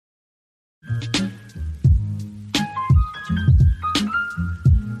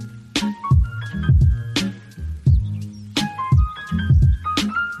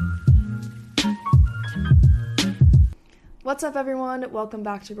What's up, everyone? Welcome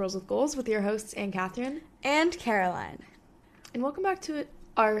back to Girls with Goals with your hosts, Anne Catherine and Caroline. And welcome back to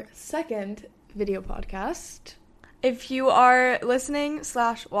our second video podcast. If you are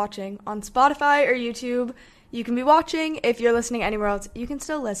listening/watching on Spotify or YouTube, you can be watching. If you're listening anywhere else, you can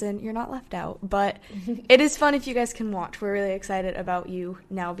still listen. You're not left out. But it is fun if you guys can watch. We're really excited about you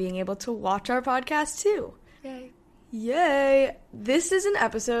now being able to watch our podcast too. Yay. Yay! This is an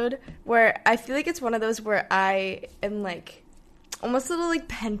episode where I feel like it's one of those where I am like almost a little like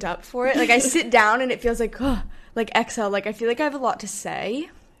pent up for it. Like I sit down and it feels like, like exhale. Like I feel like I have a lot to say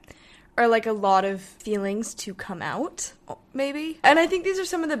or like a lot of feelings to come out, maybe. And I think these are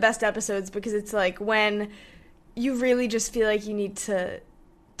some of the best episodes because it's like when you really just feel like you need to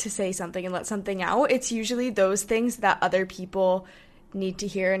say something and let something out. It's usually those things that other people need to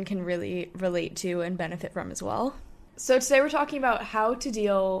hear and can really relate to and benefit from as well. So today we're talking about how to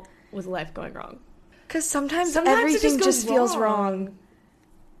deal with life going wrong. Because sometimes everything just feels wrong.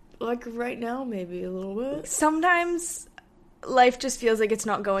 Like right now, maybe a little bit. Sometimes life just feels like it's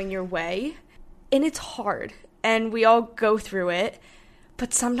not going your way. And it's hard. And we all go through it.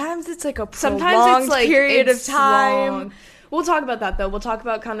 But sometimes it's like a prolonged period of time. Long. We'll talk about that, though. We'll talk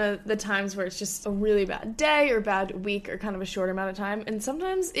about kind of the times where it's just a really bad day or bad week or kind of a short amount of time. And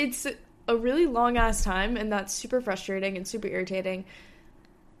sometimes it's a really long-ass time, and that's super frustrating and super irritating.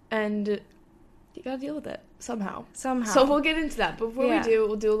 And you gotta deal with it somehow. So we'll get into that. Before we do,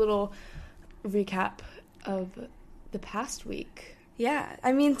 we'll do a little recap of the past week. Yeah,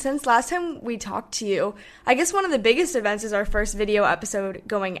 I mean, since last time we talked to you, I guess one of the biggest events is our first video episode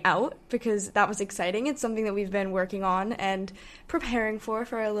going out, because that was exciting. It's something that we've been working on and preparing for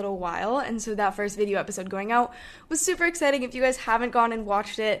a little while, and so that first video episode going out was super exciting. If you guys haven't gone and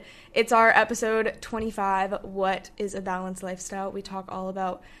watched it, it's our episode 25, What is a Balanced Lifestyle? We talk all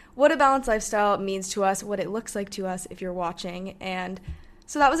about what a balanced lifestyle means to us, what it looks like to us if you're watching, and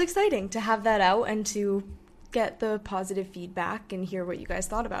so that was exciting to have that out and to get the positive feedback and hear what you guys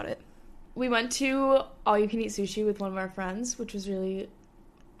thought about it. We went to All You Can Eat Sushi with one of our friends, which was really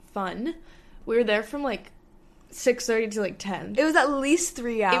fun. We were there from like 6:30 to like 10. It was at least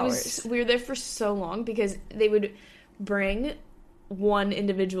 3 hours. We were there for so long because they would bring one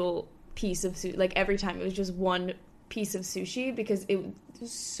individual piece of sushi. Like every time it was just one piece of sushi because it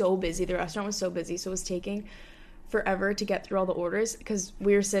was so busy. The restaurant was so busy, so it was taking forever to get through all the orders because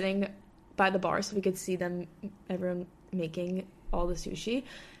we were sitting by the bar so we could see everyone making all the sushi.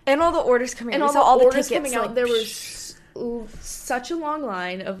 And all the orders coming out. And all the orders coming out. There was such a long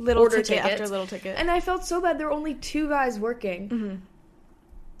line of little order ticket tickets. After little ticket. And I felt so bad. There were only 2 guys working. Mm-hmm.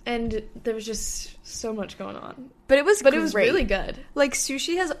 And there was just so much going on. But it was really good. Like,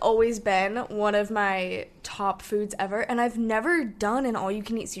 sushi has always been one of my top foods ever. And I've never done an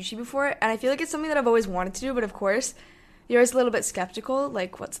all-you-can-eat sushi before. And I feel like it's something that I've always wanted to do. But, of course, you're always a little bit skeptical.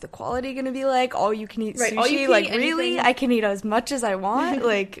 Like, what's the quality going to be like? All-you-can-eat sushi? All you can like, eat really? anything. I can eat as much as I want?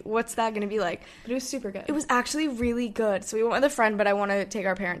 Like, what's that going to be like? But it was super good. It was actually really good. So we went with a friend, but I want to take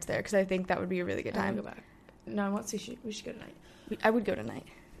our parents there because I think that would be a really good time. Go back. No, I want sushi. We should go tonight. I would go tonight.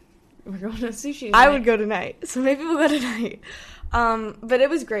 We're going to sushi tonight. I would go tonight. So maybe we'll go tonight. But it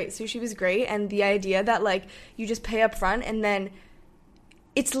was great. Sushi was great. And the idea that, like, you just pay up front and then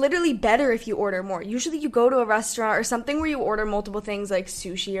it's literally better if you order more. Usually you go to a restaurant or something where you order multiple things like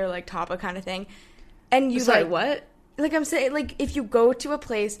sushi or, like, tapa kind of thing. And you, Sorry, what? Like, I'm saying, like, if you go to a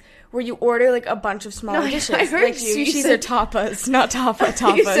place where you order, like, a bunch of small dishes. I heard like, you. Sushis You said are tapas, not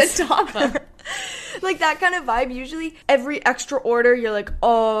tapas. You said tapa. Like, that kind of vibe. Usually, every extra order, you're like,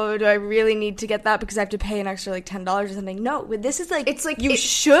 oh, do I really need to get that because I have to pay an extra, like, $10 or something? No, but this is, like, it's like you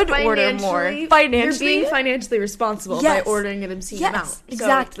should order more. Financially. You're being financially responsible by ordering an obscene amount. Yes,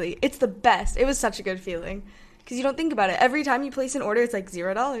 exactly. It's the best. It was such a good feeling. Because you don't think about it. Every time you place an order, it's like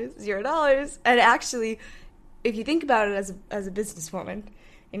 $0, $0. And actually, if you think about it as a businesswoman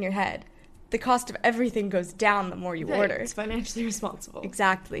in your head, the cost of everything goes down the more you order. It's financially responsible.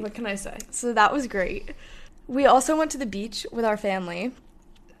 Exactly. What can I say? So that was great. We also went to the beach with our family.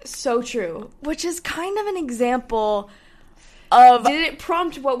 So true. Which is kind of an example of... Did it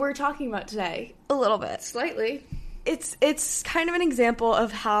prompt what we're talking about today? A little bit. Slightly. It's kind of an example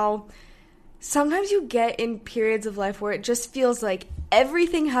of how sometimes you get in periods of life where it just feels like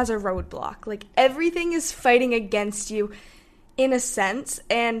everything has a roadblock. Like, everything is fighting against you in a sense,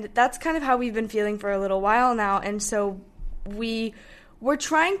 and that's kind of how we've been feeling for a little while now, and so we were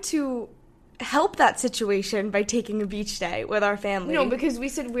trying to help that situation by taking a beach day with our family. No, because we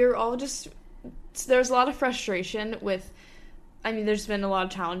said we were all just... There's a lot of frustration with... I mean, there's been a lot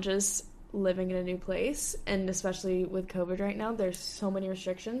of challenges living in a new place, and especially with COVID right now, there's so many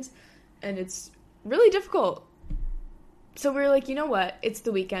restrictions, and it's really difficult So we were like, you know what? It's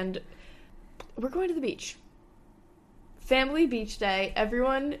the weekend. We're going to the beach. Family beach day.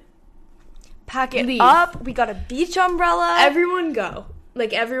 Everyone pack it leave. up. We got a beach umbrella. Everyone go.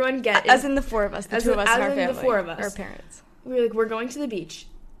 Like, everyone get... As in the four of us. The two of us and our family. the four of us. Our parents. We were like, we're going to the beach.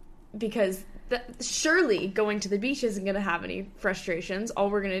 Because surely going to the beach isn't going to have any frustrations. All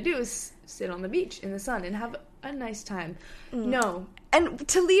we're going to do is sit on the beach in the sun and have a nice time. No. And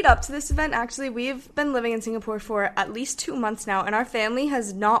to lead up to this event, actually, we've been living in Singapore for at least 2 months now, and our family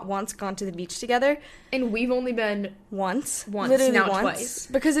has not once gone to the beach together. And we've only been... Once. Literally now twice.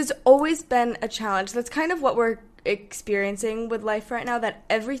 Because it's always been a challenge. That's kind of what we're experiencing with life right now, that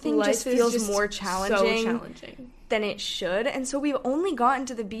everything just feels more challenging than it should. And so we've only gotten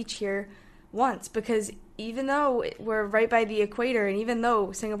to the beach here once, because even though we're right by the equator, and even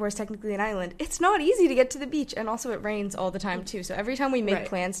though Singapore is technically an island, it's not easy to get to the beach, and also it rains all the time too. So every time we make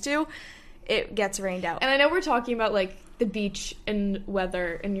plans to, it gets rained out. And I know we're talking about like the beach and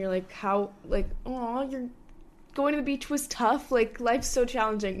weather, and you're like, how, like, oh, you're going to the beach was tough, like, life's so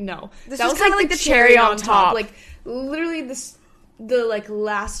challenging. No, this was kind of like the cherry on top, like literally the like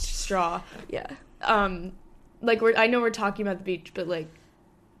last straw. Yeah. Like, I know we're talking about the beach, but like,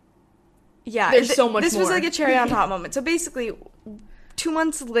 yeah, there's so much this more. Was like a cherry on top moment. So basically, 2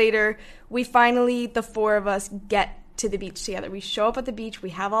 months later, we finally, the four of us, get to the beach together. We show up at the beach. We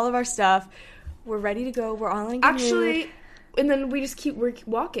have all of our stuff. We're ready to go. We're all in a good mood. And then we just keep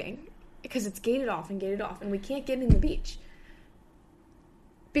walking because it's gated off, and we can't get in the beach.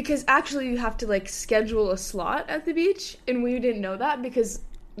 Because actually, you have to like schedule a slot at the beach, and we didn't know that because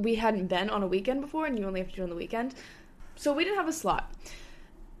we hadn't been on a weekend before, and you only have to do it on the weekend. So we didn't have a slot.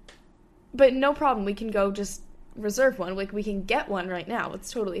 But no problem, we can go just reserve one. Like, we can get one right now.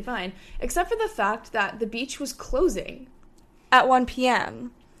 It's totally fine. Except for the fact that the beach was closing. At 1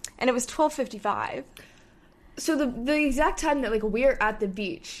 p.m. And it was 12:55. So the exact time that, like, we're at the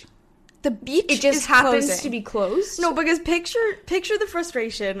beach... The beach it just happens to be closed? No, because picture the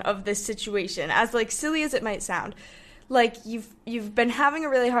frustration of this situation. As, like, silly as it might sound. Like, you've been having a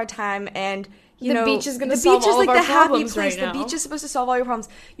really hard time, and... The beach is going to solve all of our problems right now. The beach is supposed to solve all your problems.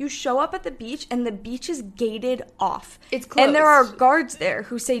 You show up at the beach, and the beach is gated off. It's closed. And there are guards there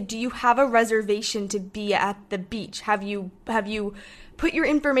who say, do you have a reservation to be at the beach? Have you put your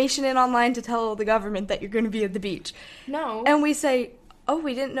information in online to tell the government that you're going to be at the beach? No. And we say, oh,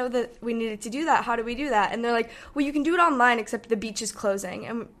 we didn't know that we needed to do that. How do we do that? And they're like, well, you can do it online, except the beach is closing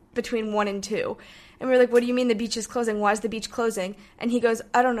and between 1 and 2. And we're like, what do you mean the beach is closing? Why is the beach closing? And he goes,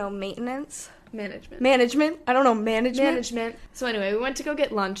 I don't know, maintenance? Management. I don't know, management. So anyway, we went to go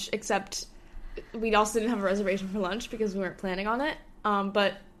get lunch, except we also didn't have a reservation for lunch because we weren't planning on it.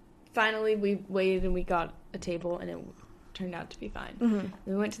 But finally we waited and we got a table, and it turned out to be fine. Mm-hmm.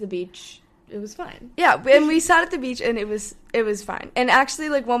 We went to the beach. It was fine. Yeah, and we sat at the beach, and it was fine. And actually,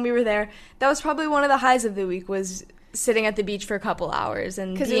 like, when we were there, that was probably one of the highs of the week, was sitting at the beach for a couple hours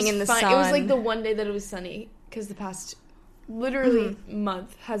and being in the sun. It was like the one day that it was sunny, because the past literally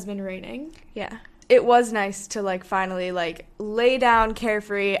month has been raining. Yeah. It was nice to, like, finally, like, lay down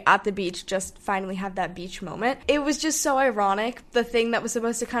carefree at the beach, just finally have that beach moment. It was just so ironic. The thing that was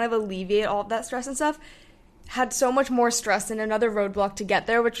supposed to kind of alleviate all of that stress and stuff had so much more stress and another roadblock to get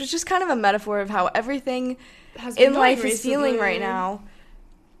there, which was just kind of a metaphor of how everything in life is feeling right now,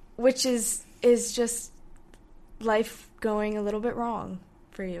 which is just life going a little bit wrong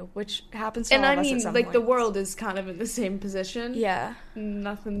for you, which happens to all of us at some point. And I mean, like, the world is kind of in the same position. Yeah.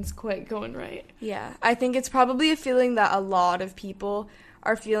 Nothing's quite going right. Yeah. I think it's probably a feeling that a lot of people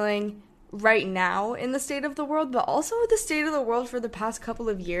are feeling right now in the state of the world, but also the state of the world for the past couple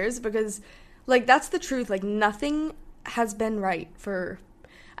of years, because, like, that's the truth. Like, nothing has been right for...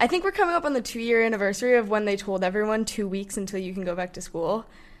 I think we're coming up on the 2-year anniversary of when they told everyone 2 weeks until you can go back to school.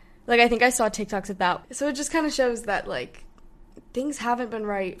 Like, I think I saw TikToks of that. So it just kind of shows that, like, things haven't been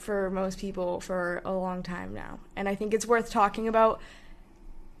right for most people for a long time now. And I think it's worth talking about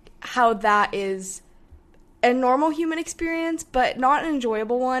how that is a normal human experience, but not an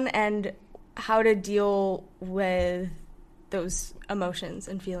enjoyable one, and how to deal with those emotions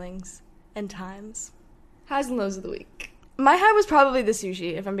and feelings and times. Highs and lows of the week. My high was probably the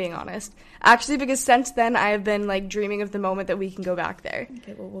sushi, if I'm being honest. Actually, because since then, I have been, like, dreaming of the moment that we can go back there.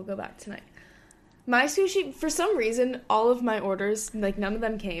 Okay, well, we'll go back tonight. My sushi, for some reason, all of my orders, like, none of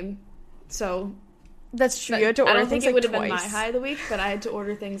them came. So... That's true. You had to order things, like, twice. I don't think it would have been my high of the week, but I had to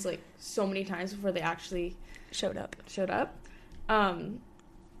order things, like, so many times before they actually... Showed up. My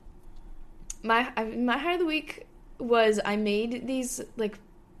high of the week was I made these, like,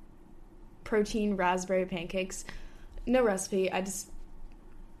 protein raspberry pancakes. No recipe. I just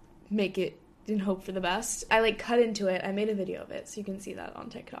make it didn't hope for the best. I, like, cut into it. I made a video of it, so you can see that on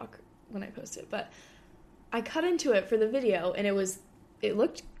TikTok when I post it. But I cut into it for the video, and it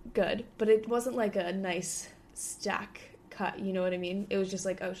looked good, but it wasn't, like, a nice stack cut, you know what I mean? It was just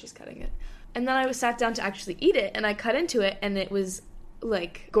like, oh, she's cutting it. And then I sat down to actually eat it, and I cut into it, and it was,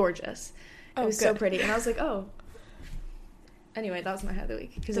 like, gorgeous. It was so pretty. And I was like, oh. Anyway, that was my highlight of the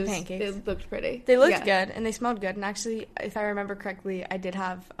week. Because pancakes. It looked pretty. They looked good, and they smelled good. And actually, if I remember correctly, I did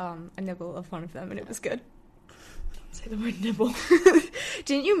have a nibble of one of them, and it was good. Don't say the word nibble.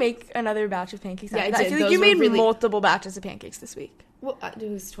 Didn't you make another batch of pancakes? Yeah, I did. I feel like you made multiple batches of pancakes this week. Well, it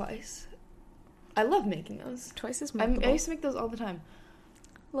was twice. I love making those. Twice is multiple. I used to make those all the time.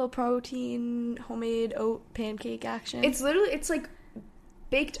 Low protein, homemade oat pancake action. It's literally, it's like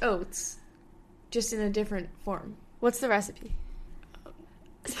baked oats, just in a different form. What's the recipe?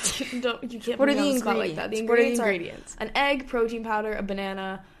 You can't what put are the me on the ingredients? spot like that. The ingredients are an egg, protein powder, a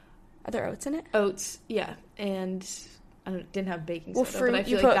banana. Are there oats in it? Oats, yeah. And I didn't have baking soda. Fruit, but I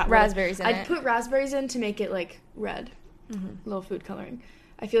feel you like put that raspberries in it. I'd put raspberries in to make it, like, red. Mm-hmm. A little food coloring.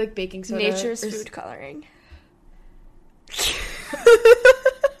 I feel like baking soda. Nature's food coloring.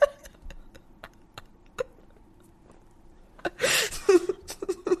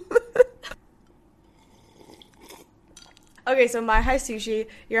 Okay, so my high sushi,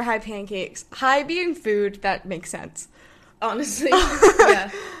 your high pancakes. High being food, that makes sense. Honestly, yeah.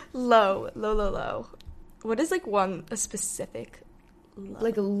 Low. What is, like, a specific low?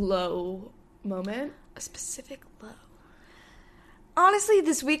 Like a low moment? A specific low. Honestly,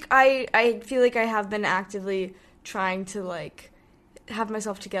 this week, I feel like I have been actively trying to, like, have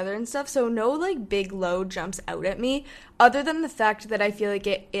myself together and stuff, so no, like, big low jumps out at me, other than the fact that I feel like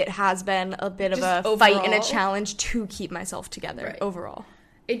it has been a bit just of a overall fight and a challenge to keep myself together, right. Overall.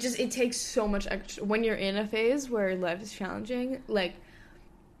 It takes so much extra, when you're in a phase where life is challenging, like,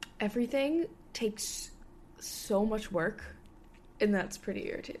 everything takes so much work, and that's pretty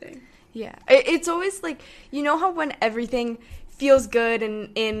irritating. Yeah. It's always, like, you know how when everything feels good and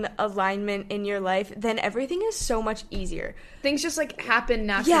in alignment in your life, then everything is so much easier. Things just, like, happen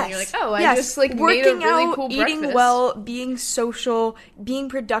naturally. Yes. You're like, oh, yes. I just, like, working made a really out, cool eating breakfast. well, being social, being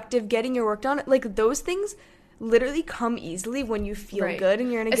productive, getting your work done. Like, those things literally come easily when you feel right. good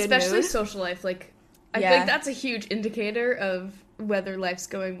and you're in a good mood. Especially social life. Like, I feel like that's a huge indicator of whether life's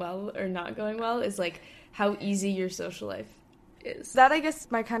going well or not going well, is, like, how easy your social life is. That, I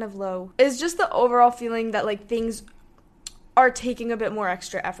guess, my kind of low is just the overall feeling that, like, things are taking a bit more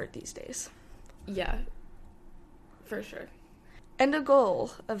extra effort these days. Yeah, for sure. And a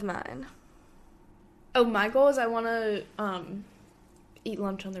goal of mine. Oh, my goal is I want to eat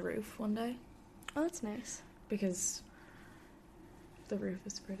lunch on the roof one day. Oh, that's nice. Because the roof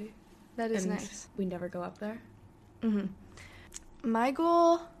is pretty. That is nice. We never go up there. Mm-hmm. My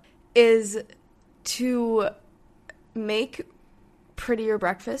goal is to make prettier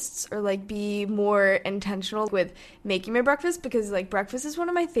breakfasts, or, like, be more intentional with making my breakfast, because, like, breakfast is one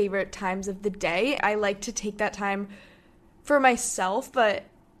of my favorite times of the day. I like to take that time for myself, but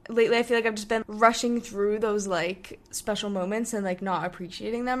lately I feel like I've just been rushing through those, like, special moments and, like, not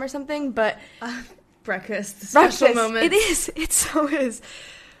appreciating them or something. But breakfast, special moments. It is. It so is.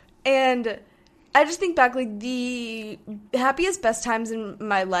 And I just think back, like, the happiest, best times in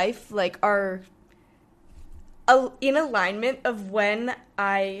my life, like, are in alignment of when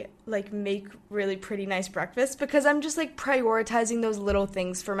I, like, make really pretty nice breakfast, because I'm just, like, prioritizing those little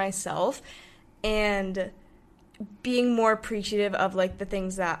things for myself and being more appreciative of, like, the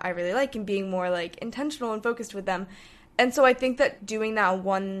things that I really like and being more, like, intentional and focused with them. And so I think that doing that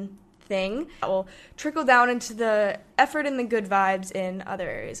one thing will trickle down into the effort and the good vibes in other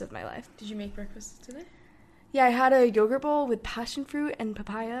areas of my life. Did you make breakfast today? Yeah, I had a yogurt bowl with passion fruit and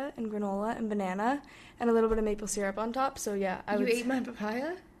papaya and granola and banana and a little bit of maple syrup on top. So, yeah. You ate my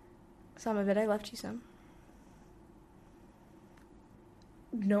papaya? Some of it. I left you some.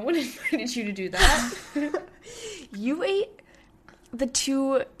 No one invited you to do that. You ate the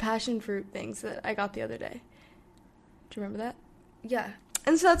 2 passion fruit things that I got the other day. Do you remember that? Yeah.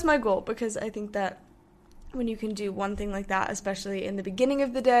 And so that's my goal, because I think that when you can do one thing like that, especially in the beginning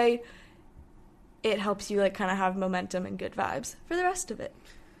of the day, it helps you, like, kind of have momentum and good vibes for the rest of it.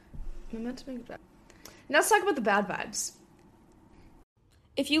 Momentum and good vibes. Now let's talk about the bad vibes.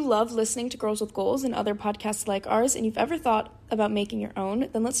 If you love listening to Girls with Goals and other podcasts like ours, and you've ever thought about making your own,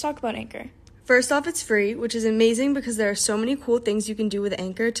 then let's talk about Anchor. First off, it's free, which is amazing because there are so many cool things you can do with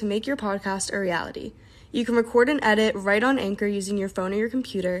Anchor to make your podcast a reality. You can record and edit right on Anchor using your phone or your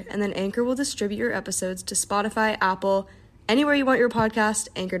computer, and then Anchor will distribute your episodes to Spotify, Apple, anywhere you want your podcast.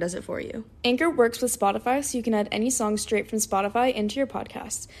 Anchor does it for you. Anchor works with Spotify, so you can add any song straight from Spotify into your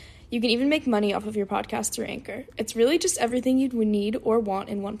podcast. You can even make money off of your podcast through Anchor. It's really just everything you'd need or want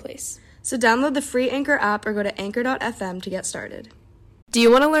in one place. So download the free Anchor app or go to anchor.fm to get started. Do you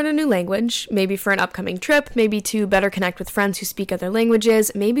want to learn a new language? Maybe for an upcoming trip, maybe to better connect with friends who speak other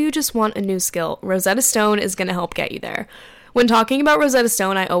languages, maybe you just want a new skill. Rosetta Stone is going to help get you there. When talking about Rosetta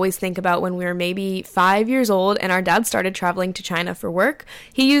Stone, I always think about when we were maybe 5 years old and our dad started traveling to China for work.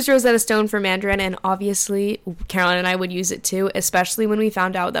 He used Rosetta Stone for Mandarin, and obviously Caroline and I would use it too, especially when we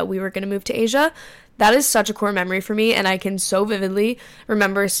found out that we were going to move to Asia. That is such a core memory for me, and I can so vividly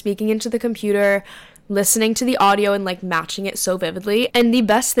remember speaking into the computer, listening to the audio and matching it so vividly. And the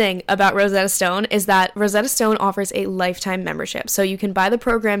best thing about Rosetta Stone is that Rosetta Stone offers a lifetime membership. So you can buy the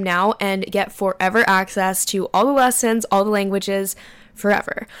program now and get forever access to all the lessons, all the languages,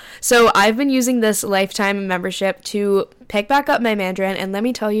 forever. So I've been using this lifetime membership to pick back up my Mandarin, and let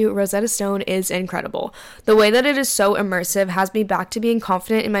me tell you, Rosetta Stone is incredible. The way that it is so immersive has me back to being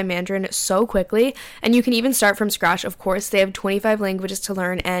confident in my Mandarin so quickly, and you can even start from scratch. Of course, they have 25 languages to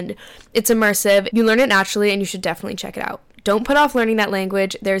learn, and it's immersive. You learn it naturally, and you should definitely check it out. Don't put off learning that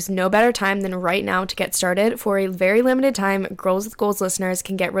language. There's no better time than right now to get started. For a very limited time, Girls with Goals listeners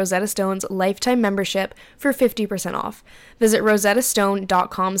can get Rosetta Stone's lifetime membership for 50% off. Visit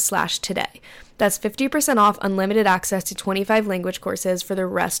rosettastone.com/today. That's 50% off unlimited access to 25 language courses for the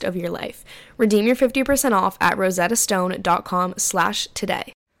rest of your life. Redeem your 50% off at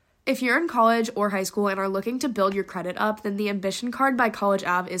rosettastone.com/today. If you're in college or high school and are looking to build your credit up, then the Ambition Card by College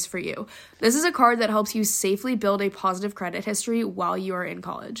Ave is for you. This is a card that helps you safely build a positive credit history while you are in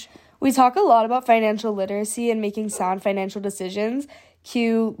college. We talk a lot about financial literacy and making sound financial decisions.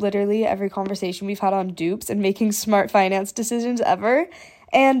 Cue literally every conversation we've had on dupes and making smart finance decisions ever.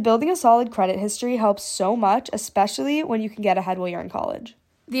 And building a solid credit history helps so much, especially when you can get ahead while you're in college.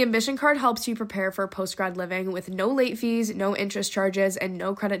 The Ambition Card helps you prepare for post-grad living with no late fees, no interest charges, and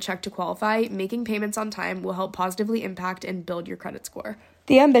no credit check to qualify. Making payments on time will help positively impact and build your credit score.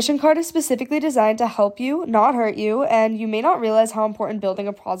 The Ambition Card is specifically designed to help you, not hurt you, and you may not realize how important building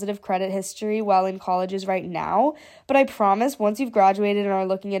a positive credit history while in college is right now, but I promise once you've graduated and are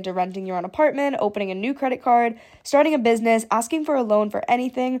looking into renting your own apartment, opening a new credit card, starting a business, asking for a loan for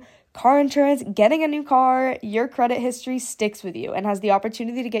anything, car insurance, getting a new car, your credit history sticks with you and has the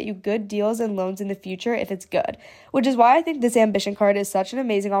opportunity to get you good deals and loans in the future if it's good, which is why I think this Ambition Card is such an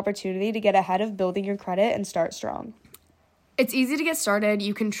amazing opportunity to get ahead of building your credit and start strong. It's easy to get started.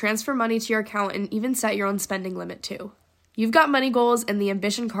 You can transfer money to your account and even set your own spending limit too. You've got money goals, and the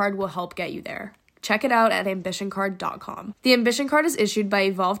Ambition Card will help get you there. Check it out at ambitioncard.com. The Ambition Card is issued by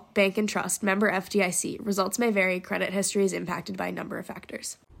Evolve Bank and Trust, member FDIC. Results may vary. Credit history is impacted by a number of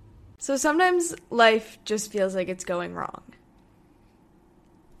factors. So sometimes life just feels like it's going wrong.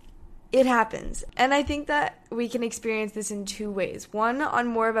 It happens. And I think that we can experience this in two ways. One, on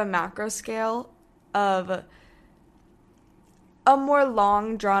more of a macro scale of a more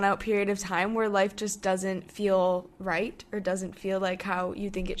long, drawn-out period of time where life just doesn't feel right or doesn't feel like how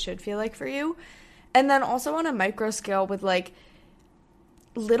you think it should feel like for you. And then also on a micro scale with,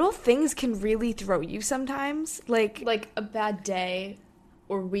 little things can really throw you sometimes. Like a bad day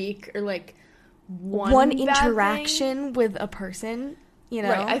or week or, one interaction with a person, you know?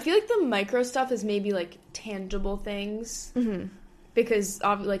 Right. I feel like the micro stuff is maybe, tangible things. Mm-hmm. Because,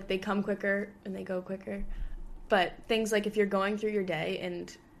 they come quicker and they go quicker. But things if you're going through your day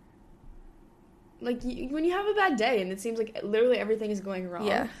and, when you have a bad day and it seems like literally everything is going wrong,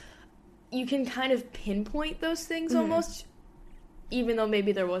 yeah, you can kind of pinpoint those things almost, even though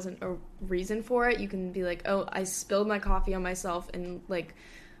maybe there wasn't a reason for it. You can be like, oh, I spilled my coffee on myself and,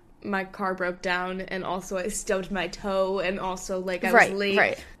 my car broke down, and also I stubbed my toe, and also, I was late.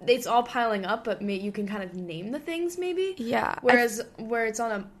 Right. It's all piling up, but you can kind of name the things, maybe. Yeah. Whereas, when it's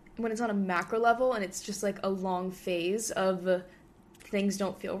on a macro level, and it's just, a long phase of things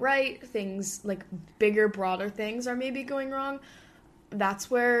don't feel right, things, bigger, broader things are maybe going wrong,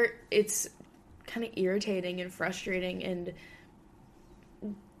 that's where it's kind of irritating and frustrating, and,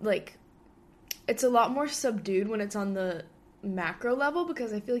 it's a lot more subdued when it's on the macro level,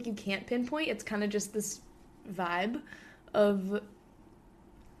 because I feel like you can't pinpoint. It's kind of just this vibe of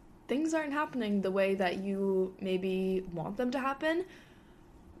things aren't happening the way that you maybe want them to happen.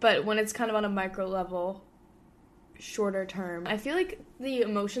 But when it's kind of on a micro level, shorter term, I feel like the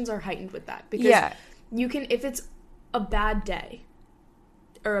emotions are heightened with that, because you can, if it's a bad day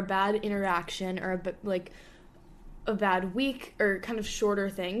or a bad interaction or a bad week or kind of shorter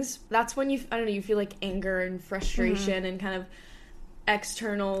things, that's when you feel anger and frustration and kind of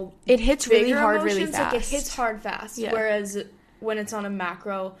external, it hits really hard emotions, really fast. It hits hard fast. Whereas when it's on a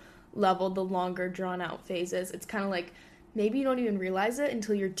macro level, the longer drawn out phases, it's kind of maybe you don't even realize it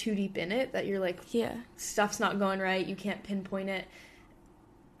until you're too deep in it, that you're like, Yeah. stuff's not going right, you can't pinpoint it.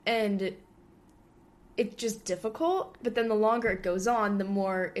 And it's just difficult, but then the longer it goes on, the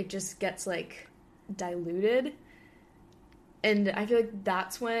more it just gets, like, diluted. And I feel like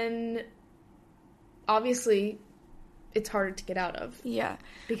that's when, obviously, it's harder to get out of. Yeah.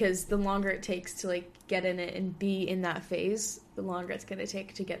 Because the longer it takes to, like, get in it and be in that phase, the longer it's going to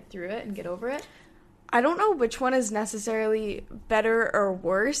take to get through it and get over it. I don't know which one is necessarily better or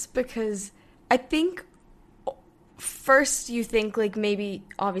worse, because I think first you think, like, maybe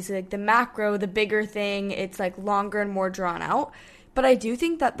obviously, like, the macro, the bigger thing, it's, like, longer and more drawn out. But I do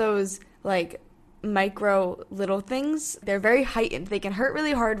think that those, like, micro little things, they're very heightened. They can hurt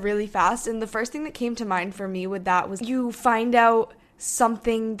really hard really fast. And the first thing that came to mind for me with that was you find out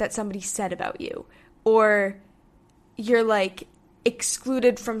something that somebody said about you, or you're, like,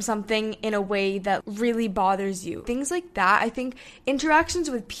 excluded from something in a way that really bothers you. Things like that. I think interactions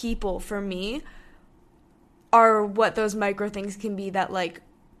with people, for me, are what those micro things can be that, like,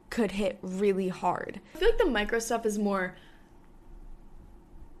 could hit really hard. I feel like the micro stuff is more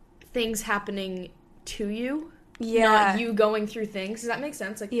things happening to you, not you going through things. Does that make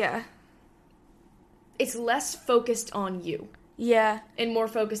sense? Like, yeah. It's less focused on you. Yeah. And more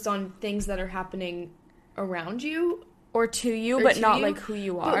focused on things that are happening around you. Or to you, but not, like, who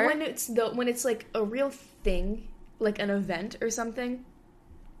you are. But when it's, like, a real thing, like an event or something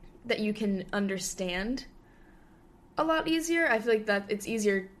that you can understand a lot easier, I feel like that it's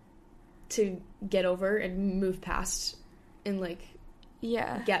easier to get over and move past and, like,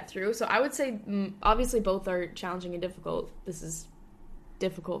 get through. So I would say, obviously both are challenging and difficult. This is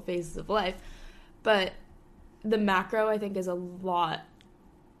difficult phases of life. But the macro, I think, is a lot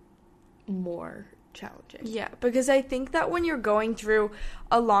more challenging. Yeah, because I think that when you're going through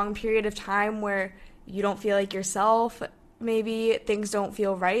a long period of time where you don't feel like yourself, maybe things don't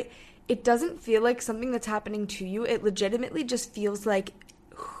feel right, it doesn't feel like something that's happening to you. It legitimately just feels like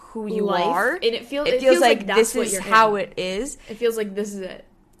who you are. And it feels like that's this is how it is. It feels like this is it.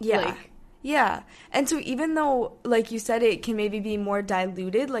 Yeah. Like, yeah. And so even though, like you said, it can maybe be more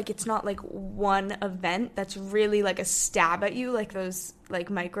diluted, like, it's not, like, one event that's really, like, a stab at you, like those, like,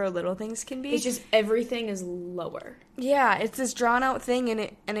 micro little things can be. It's just everything is lower. Yeah, it's this drawn out thing,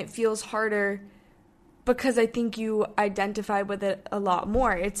 and it feels harder because I think you identify with it a lot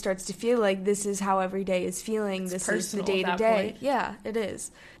more. It starts to feel like this is how every day is feeling. This is the day-to-day. Yeah, it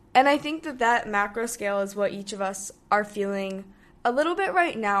is. And I think that macro scale is what each of us are feeling a little bit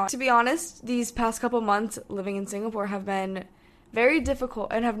right now. To be honest, these past couple months living in Singapore have been very difficult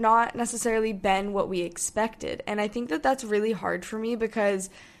and have not necessarily been what we expected. And I think that that's really hard for me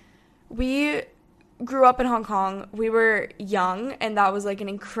because we grew up in Hong Kong. We were young, and that was, like, an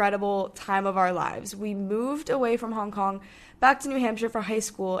incredible time of our lives. We moved away from Hong Kong back to New Hampshire for high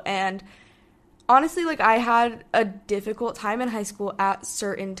school, and honestly, like, I had a difficult time in high school at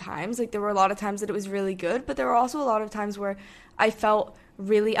certain times. Like, there were a lot of times that it was really good, but there were also a lot of times where I felt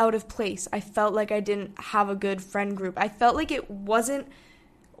really out of place. I felt like I didn't have a good friend group. I felt like it wasn't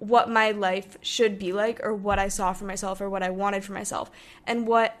what my life should be like, or what I saw for myself, or what I wanted for myself. And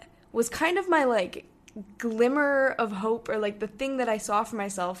what was kind of my, like, glimmer of hope, or, like, the thing that I saw for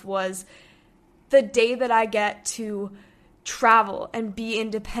myself was the day that I get to travel and be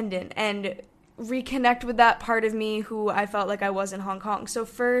independent and reconnect with that part of me who I felt like I was in Hong Kong. So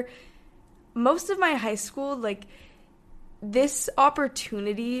for most of my high school, like, this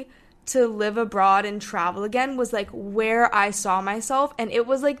opportunity to live abroad and travel again was, like, where I saw myself, and it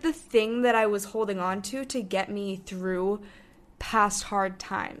was, like, the thing that I was holding on to get me through past hard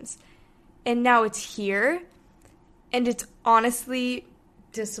times. And now it's here, and it's honestly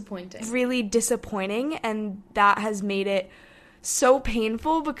disappointing. Really disappointing, and that has made it so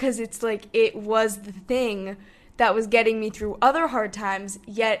painful because it's like it was the thing that was getting me through other hard times,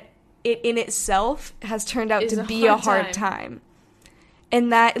 yet it in itself has turned out to be a hard time.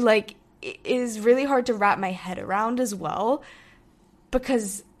 And that, like, it is really hard to wrap my head around as well,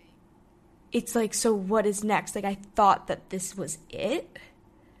 because it's like, so what is next? Like, I thought that this was it.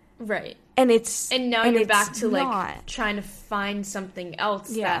 Right. And now you're back to, like, trying to find something else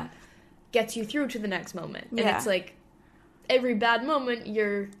that gets you through to the next moment. And it's like every bad moment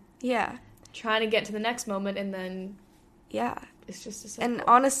you're trying to get to the next moment, and then it's just a cycle. And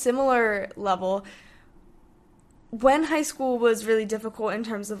on a similar level, when high school was really difficult in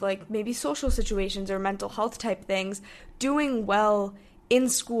terms of, like, maybe social situations or mental health type things, doing well in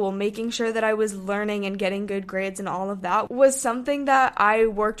school, making sure that I was learning and getting good grades and all of that was something that I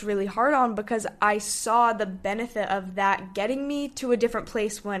worked really hard on, because I saw the benefit of that getting me to a different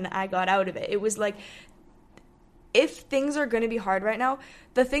place when I got out of it. It was like if things are going to be hard right now,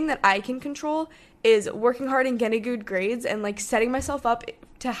 the thing that I can control is working hard and getting good grades and, like, setting myself up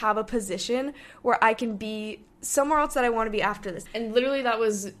to have a position where I can be somewhere else that I want to be after this. And literally that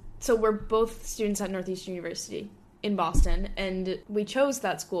was, so we're both students at Northeastern University in Boston, and we chose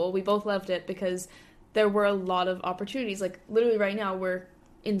that school. We both loved it because there were a lot of opportunities. Like, literally right now we're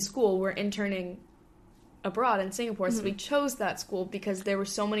in school, we're interning abroad in Singapore, so we chose that school because there were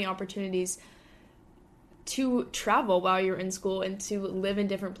so many opportunities to travel while you're in school and to live in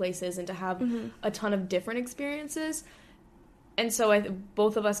different places and to have a ton of different experiences. And so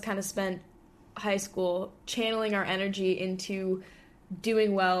both of us kind of spent high school channeling our energy into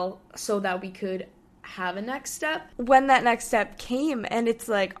doing well so that we could have a next step. When that next step came, and it's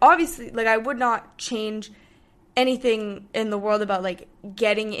like, obviously, like, I would not change anything in the world about, like,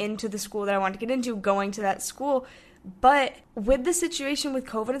 getting into the school that I wanted to get into, going to that school. But with the situation with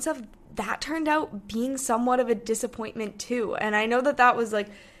COVID and stuff, that turned out being somewhat of a disappointment too. And I know that that was, like,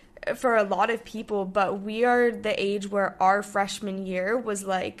 for a lot of people, but we are the age where our freshman year was,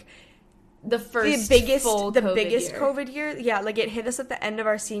 like, the biggest COVID year. Yeah, like, it hit us at the end of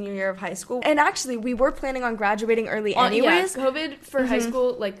our senior year of high school. And actually, we were planning on graduating early anyways. Yeah, COVID for high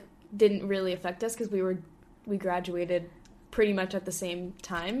school, like, didn't really affect us because we graduated pretty much at the same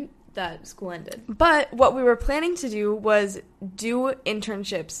time that school ended. But what we were planning to do was do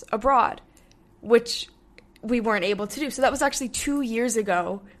internships abroad, which we weren't able to do. So that was actually 2 years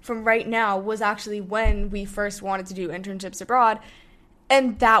ago from right now was actually when we first wanted to do internships abroad.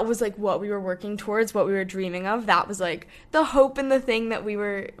 And that was, like, what we were working towards, what we were dreaming of. That was, like, the hope and the thing that we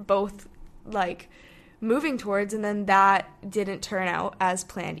were both, like, moving towards. And then that didn't turn out as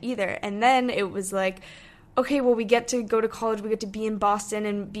planned either. And then it was like, okay, well, we get to go to college, we get to be in Boston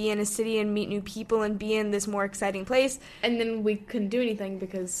and be in a city and meet new people and be in this more exciting place. And then we couldn't do anything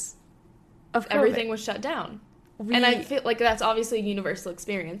because of COVID. Everything was shut down. And I feel like that's obviously a universal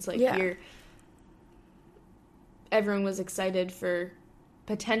experience. Like, everyone was excited for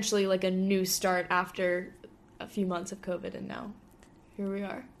potentially, like, a new start after a few months of COVID, and now here we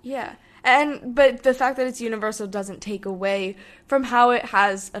are. Yeah. But the fact that it's universal doesn't take away from how it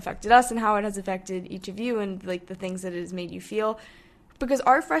has affected us and how it has affected each of you and, like, the things that it has made you feel. Because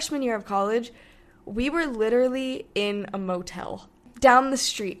our freshman year of college, we were literally in a motel down the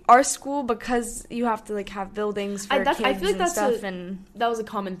street. Our school, because you have to, like, have buildings for kids I feel like and stuff. That was a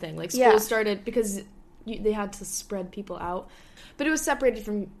common thing. Like, schools started because they had to spread people out. But it was separated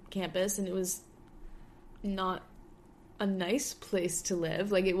from campus, and it was not a nice place to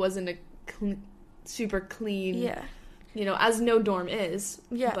live. Like, it wasn't a super clean, you know, as no dorm is.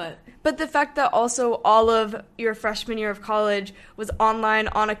 Yeah. But the fact that also all of your freshman year of college was online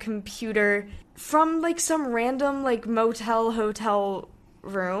on a computer from, like, some random, like, motel, hotel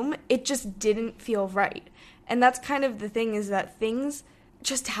room, it just didn't feel right. And that's kind of the thing, is that things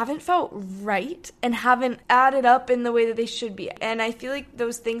just haven't felt right and haven't added up in the way that they should be. And I feel like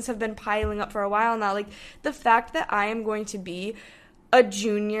those things have been piling up for a while now. Like, the fact that I am going to be a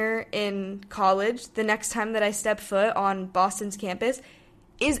junior in college the next time that I step foot on Boston's campus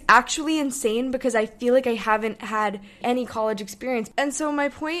is actually insane, because I feel like I haven't had any college experience. And so my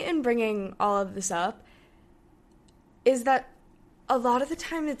point in bringing all of this up is that a lot of the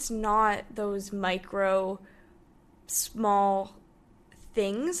time it's not those micro, small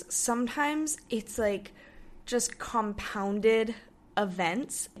things. Sometimes it's, like, just compounded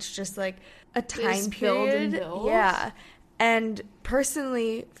events. It's just, like, a time period. Yeah. And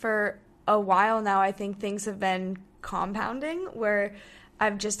personally, for a while now, I think things have been compounding, where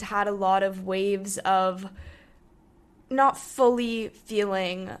I've just had a lot of waves of not fully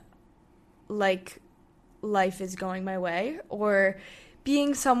feeling like life is going my way, or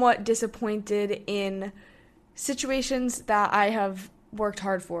being somewhat disappointed in situations that I have worked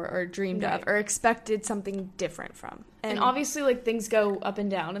hard for or dreamed of or expected something different from. And obviously, like, things go up and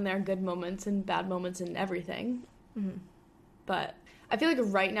down, and there are good moments and bad moments and everything. Mm-hmm. But I feel like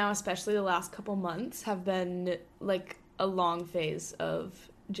right now, especially the last couple months, have been, like, a long phase of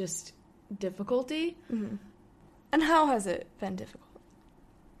just difficulty. Mm-hmm. And how has it been difficult?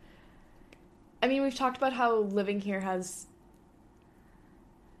 I mean, we've talked about how living here has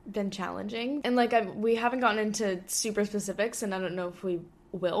been challenging. And, like, we haven't gotten into super specifics, and I don't know if we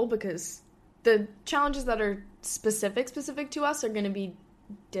will, because the challenges that are specific to us are going to be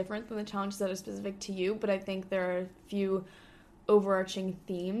different than the challenges that are specific to you. But I think there are a few overarching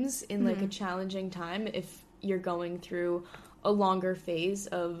themes in, like, a challenging time if you're going through a longer phase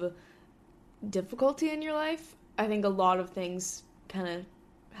of difficulty in your life. I think a lot of things kind of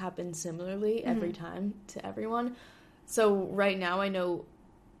happen similarly every time to everyone. So right now I know,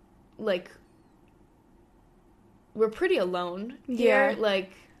 like, we're pretty alone here. Yeah.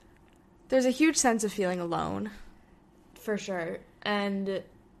 Like, There's a huge sense of feeling alone. for sure. And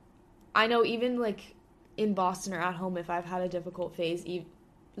I know even, like, in Boston or at home, if I've had a difficult phase,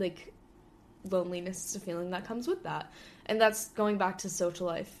 like, loneliness is a feeling that comes with that. And that's going back to social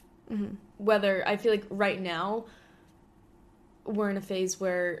life. Mm-hmm. Whether, I feel like right now, we're in a phase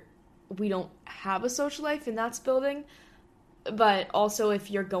where we don't have a social life, and that's building. But also,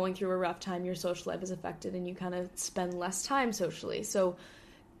 if you're going through a rough time, your social life is affected, and you kind of spend less time socially. So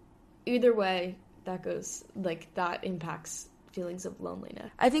either way, that goes, like, that impacts feelings of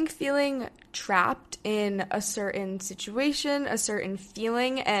loneliness. I think feeling trapped in a certain situation, a certain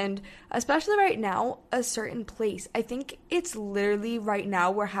feeling, and especially right now, a certain place. I think it's literally right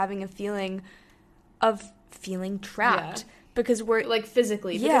now we're having a feeling of feeling trapped. Yeah. Because we're... Like,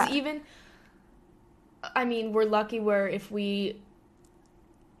 physically. Yeah. Because even, I mean, we're lucky where if we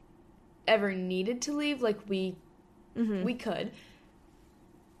ever needed to leave, like, we could.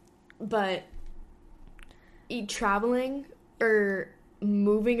 But traveling or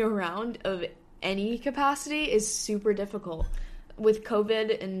moving around of any capacity is super difficult with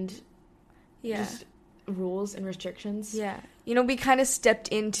COVID and just rules and restrictions. Yeah. You know, we kind of stepped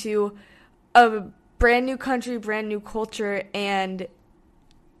into a brand new country, brand new culture, and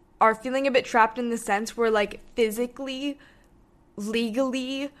are feeling a bit trapped in the sense where, like, physically,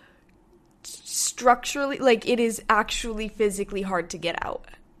 legally, structurally, like, it is actually physically hard to get out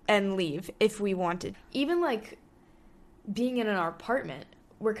and leave if we wanted. Even, like, being in our apartment,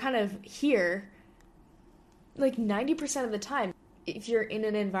 we're kind of here, like, 90% of the time. If you're in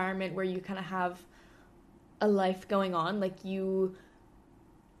an environment where you kind of have a life going on, like, you...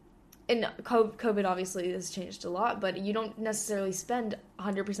 And COVID obviously has changed a lot, but you don't necessarily spend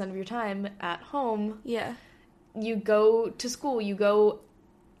 100% of your time at home. Yeah. You go to school, you go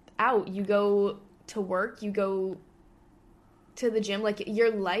out, you go to work, you go to the gym. Like,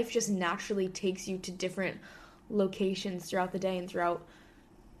 your life just naturally takes you to different locations throughout the day and throughout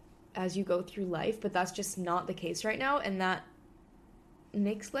as you go through life, but that's just not the case right now, and that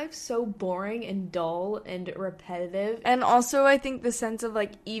makes life so boring and dull and repetitive. And also, I think the sense of,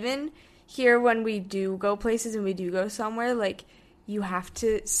 like, even here when we do go places and we do go somewhere, like, you have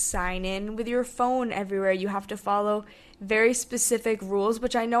to sign in with your phone everywhere. You have to follow very specific rules,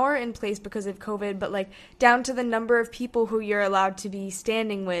 which I know are in place because of COVID, but, like, down to the number of people who you're allowed to be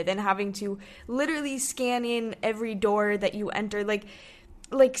standing with and having to literally scan in every door that you enter.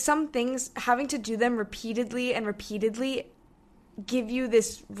 Like some things, having to do them repeatedly and repeatedly give you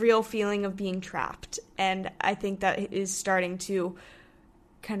this real feeling of being trapped, and I think that is starting to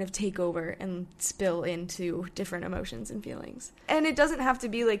kind of take over and spill into different emotions and feelings. And it doesn't have to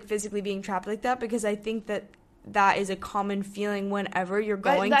be, like, physically being trapped like that, because I think that is a common feeling whenever you're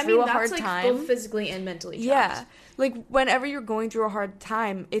going through a hard time. Both physically and mentally trapped. Yeah. Like, whenever you're going through a hard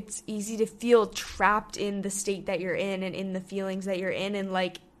time, it's easy to feel trapped in the state that you're in and in the feelings that you're in, and,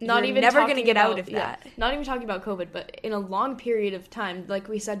 like, you're never going to get out of that. Not even talking about COVID, but in a long period of time, like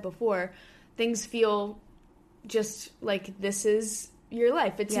we said before, things feel just like this is your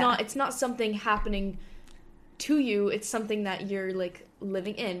life. It's not something happening to you. It's something that you're, like,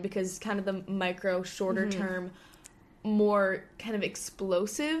 living in, because kind of the micro, shorter term, more kind of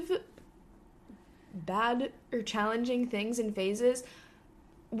explosive, bad or challenging things and phases,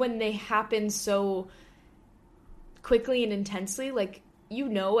 when they happen so quickly and intensely, like, you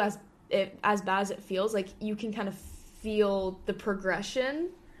know, as bad as it feels, like, you can kind of feel the progression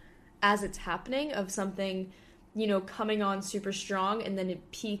as it's happening of something, you know, coming on super strong, and then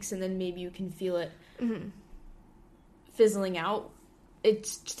it peaks, and then maybe you can feel it fizzling out. It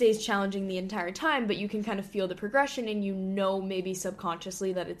stays challenging the entire time, but you can kind of feel the progression, and you know, maybe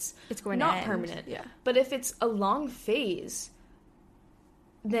subconsciously, that it's going not to end. Permanent. Yeah. But if it's a long phase,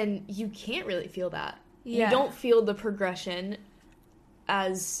 then you can't really feel that. Yeah. You don't feel the progression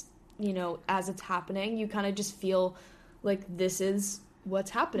as, you know, as it's happening. You kind of just feel like this is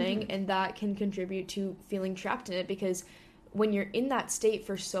what's happening, and that can contribute to feeling trapped in it, because when you're in that state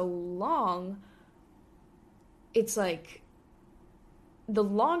for so long, it's like, the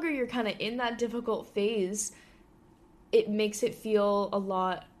longer you're kind of in that difficult phase, it makes it feel a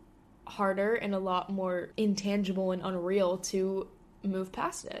lot harder and a lot more intangible and unreal to move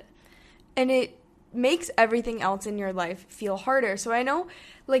past it. And it makes everything else in your life feel harder. So I know,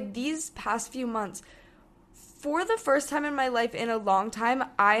 like, these past few months, for the first time in my life in a long time,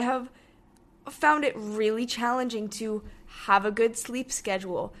 I have found it really challenging to have a good sleep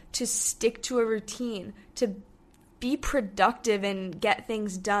schedule, to stick to a routine, to be productive and get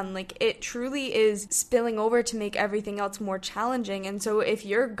things done. Like, it truly is spilling over to make everything else more challenging. And so if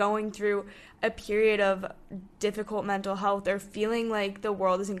you're going through a period of difficult mental health or feeling like the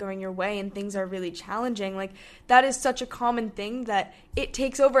world isn't going your way and things are really challenging, like, that is such a common thing that it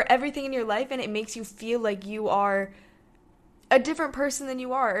takes over everything in your life, and it makes you feel like you are a different person than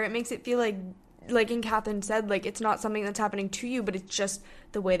you are, or it makes it feel like in Catherine said, like, it's not something that's happening to you, but it's just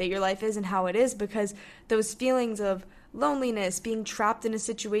the way that your life is and how it is, because those feelings of loneliness, being trapped in a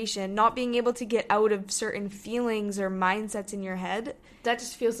situation, not being able to get out of certain feelings or mindsets in your head, that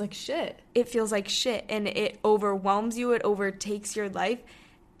just feels like shit. It feels like shit, and it overwhelms you, it overtakes your life,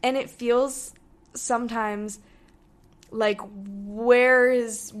 and it feels sometimes like, where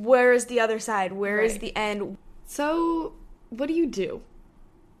is the other side? Where is the end? So, what do you do?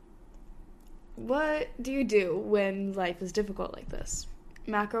 What do you do when life is difficult like this?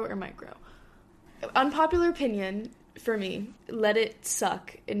 Macro or micro? Unpopular opinion for me, let it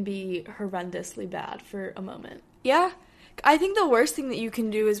suck and be horrendously bad for a moment. Yeah. I think the worst thing that you can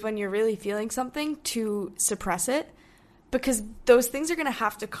do is when you're really feeling something to suppress it, because those things are going to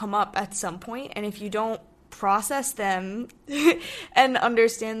have to come up at some point, and if you don't process them and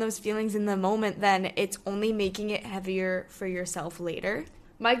understand those feelings in the moment, then it's only making it heavier for yourself later.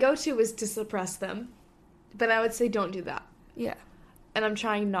 My go-to is to suppress them, but I would say don't do that. Yeah. And I'm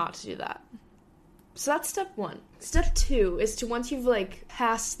trying not to do that. So that's step 1. Step 2 is to, once you've, like,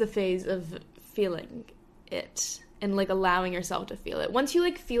 passed the phase of feeling it and, like, allowing yourself to feel it, once you,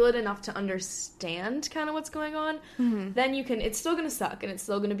 like, feel it enough to understand kind of what's going on, then you can, it's still going to suck and it's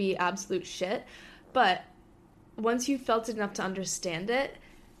still going to be absolute shit, but once you've felt it enough to understand it,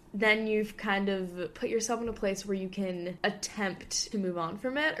 then you've kind of put yourself in a place where you can attempt to move on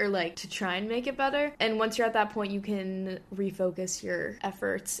from it, or, like, to try and make it better. And once you're at that point, you can refocus your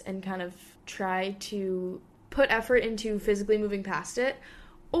efforts and kind of try to put effort into physically moving past it.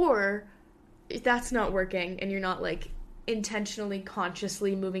 Or if that's not working and you're not, like, intentionally,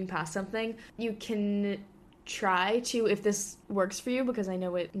 consciously moving past something, you can try to, if this works for you, because I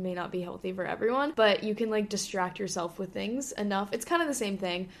know it may not be healthy for everyone, but you can, like, distract yourself with things enough. It's kind of the same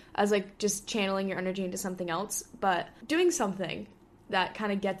thing as, like, just channeling your energy into something else, but doing something that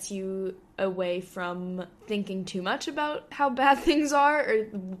kind of gets you away from thinking too much about how bad things are, or,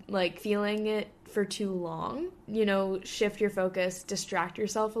 like, feeling it for too long. You know, shift your focus, distract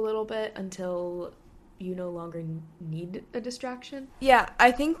yourself a little bit until you no longer need a distraction. Yeah,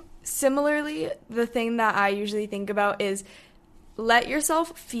 I think similarly, the thing that I usually think about is let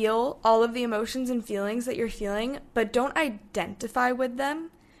yourself feel all of the emotions and feelings that you're feeling, but don't identify with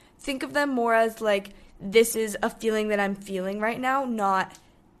them. Think of them more as, like, this is a feeling that I'm feeling right now, not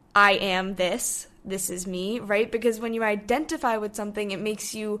I am this is me, right? Because when you identify with something, it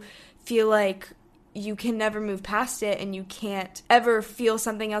makes you feel like you can never move past it and you can't ever feel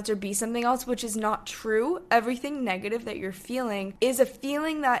something else or be something else, which is not true. Everything negative that you're feeling is a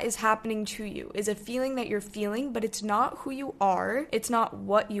feeling that is happening to you, is a feeling that you're feeling, but it's not who you are. It's not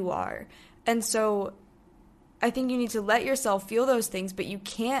what you are. And so I think you need to let yourself feel those things, but you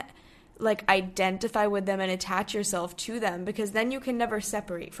can't, like, identify with them and attach yourself to them, because then you can never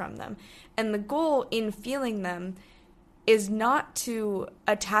separate from them. And the goal in feeling them is not to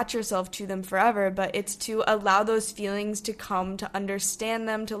attach yourself to them forever, but it's to allow those feelings to come, to understand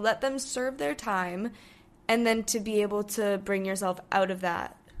them, to let them serve their time, and then to be able to bring yourself out of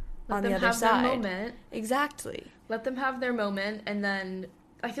that on the other side. Let them have their moment. Exactly. Let them have their moment, and then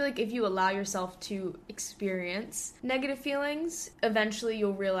I feel like if you allow yourself to experience negative feelings, eventually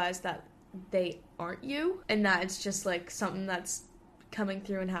you'll realize that they aren't you, and that it's just, like, something that's coming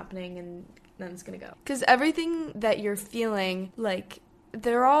through and happening, and then it's gonna go. Because everything that you're feeling, like,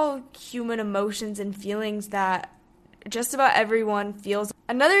 they're all human emotions and feelings that just about everyone feels.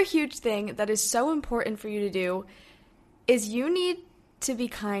 Another huge thing that is so important for you to do is you need to be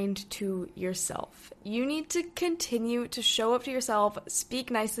kind to yourself. You need to continue to show up to yourself,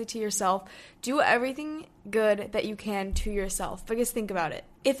 speak nicely to yourself, do everything good that you can to yourself. Because think about it.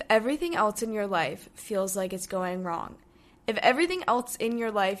 If everything else in your life feels like it's going wrong, if everything else in your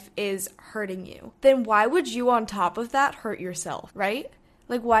life is hurting you, then why would you on top of that hurt yourself, right?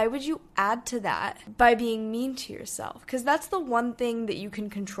 Like, why would you add to that by being mean to yourself? Because that's the one thing that you can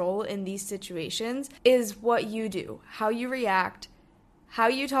control in these situations, is what you do, how you react, how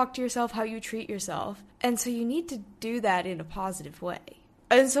you talk to yourself, how you treat yourself. And so you need to do that in a positive way.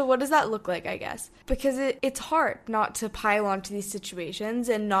 And so what does that look like, I guess? Because it's hard not to pile onto these situations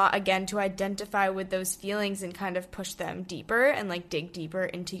and not, again, to identify with those feelings and kind of push them deeper and, like, dig deeper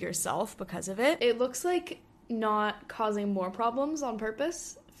into yourself because of it. It looks like not causing more problems on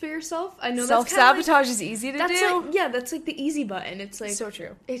purpose for yourself. I know self-sabotage is easy to do. That's like the easy button. It's like, so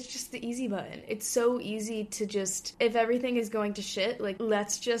true. It's just the easy button. It's so easy to just, if everything is going to shit, like,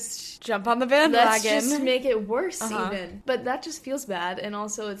 let's just jump on the bandwagon. Let's just make it worse even. But that just feels bad. And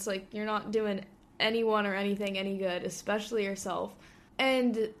also it's like, you're not doing anyone or anything any good, especially yourself.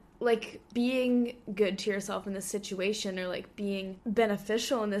 And like, being good to yourself in this situation, or like being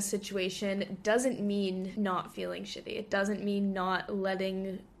beneficial in this situation, doesn't mean not feeling shitty. It doesn't mean not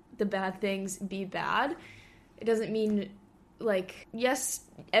letting the bad things be bad. It doesn't mean, like, yes,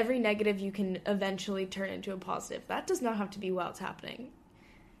 every negative you can eventually turn into a positive. That does not have to be while it's happening.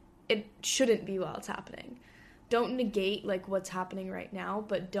 It shouldn't be while it's happening. Don't negate, like, what's happening right now,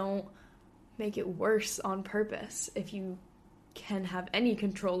 but don't make it worse on purpose. If you can have any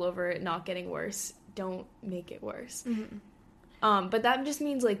control over it not getting worse, don't make it worse. But that just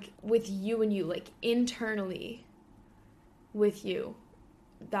means, like, with you and you, like, internally with you,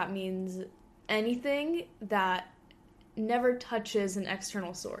 that means anything that never touches an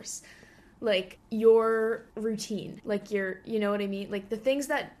external source, like your routine, like you know what I mean, like the things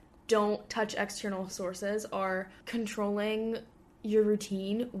that don't touch external sources are controlling your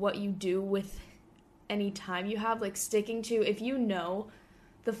routine, what you do with any time you have, like sticking to, if you know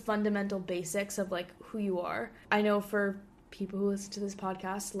the fundamental basics of like who you are. I know for people who listen to this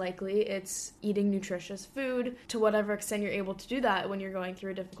podcast, likely it's eating nutritious food to whatever extent you're able to do that when you're going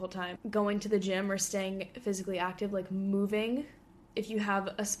through a difficult time. Going to the gym or staying physically active, like moving. If you have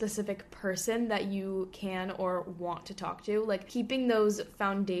a specific person that you can or want to talk to, like keeping those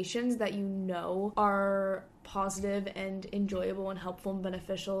foundations that you know are positive and enjoyable and helpful and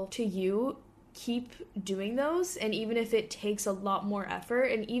beneficial to you, keep doing those. And even if it takes a lot more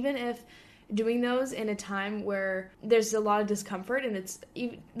effort, and even if doing those in a time where there's a lot of discomfort and it's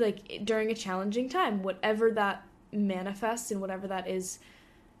even, like during a challenging time, whatever that manifests and whatever that is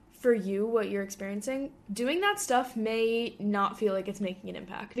for you, what you're experiencing, doing that stuff may not feel like it's making an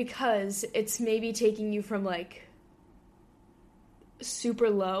impact, because it's maybe taking you from like super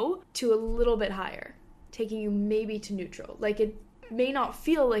low to a little bit higher, taking you maybe to neutral. Like it may not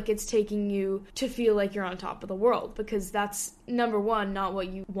feel like it's taking you to feel like you're on top of the world, because that's, number one, not what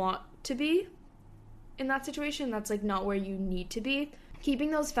you want to be in that situation. That's like not where you need to be.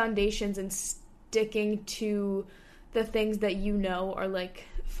 Keeping those foundations and sticking to the things that you know are like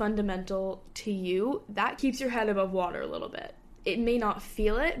fundamental to you, that keeps your head above water a little bit. It may not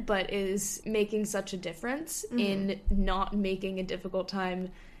feel it, but is making such a difference in not making a difficult time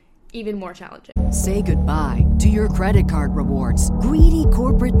even more challenging. Say goodbye to your credit card rewards. Greedy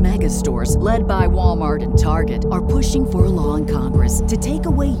corporate mega stores, led by Walmart and Target, are pushing for a law in Congress to take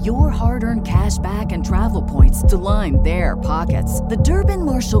away your hard-earned cash back and travel points to line their pockets. The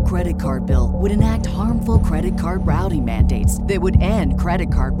Durbin-Marshall credit card bill would enact harmful credit card routing mandates that would end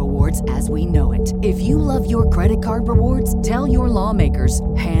credit card rewards as we know it. If you love your credit card rewards, tell your lawmakers,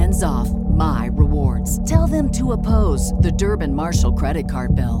 hands off my rewards. Tell them to oppose the Durbin-Marshall credit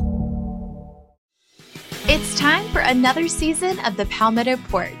card bill. It's time for another season of the Palmetto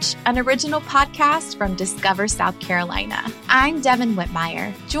Porch, an original podcast from Discover South Carolina. I'm Devin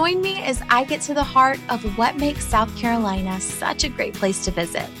Whitmire. Join me as I get to the heart of what makes South Carolina such a great place to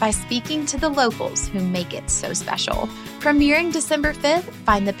visit by speaking to the locals who make it so special. Premiering December 5th,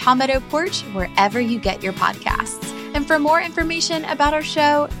 find the Palmetto Porch wherever you get your podcasts. And for more information about our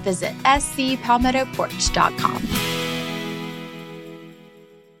show, visit scpalmettoporch.com.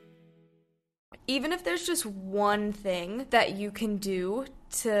 Even if there's just one thing that you can do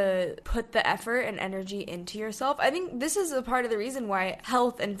to put the effort and energy into yourself, I think this is a part of the reason why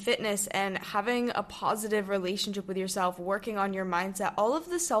health and fitness and having a positive relationship with yourself, working on your mindset, all of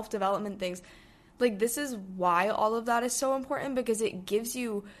the self-development things, like this is why all of that is so important, because it gives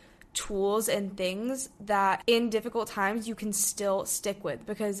you tools and things that in difficult times you can still stick with.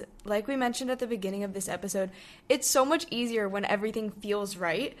 Because like we mentioned at the beginning of this episode, it's so much easier when everything feels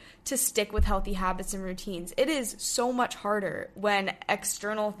right to stick with healthy habits and routines. It is so much harder when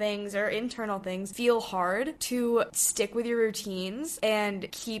external things or internal things feel hard to stick with your routines and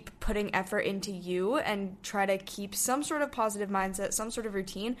keep putting effort into you and try to keep some sort of positive mindset, some sort of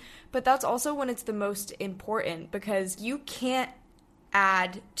routine. But that's also when it's the most important, because you can't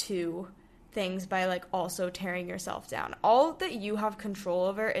add to things by like also tearing yourself down. All that you have control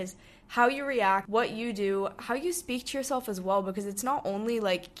over is how you react, what you do, how you speak to yourself as well, because it's not only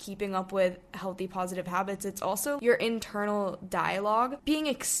like keeping up with healthy positive habits, it's also your internal dialogue, being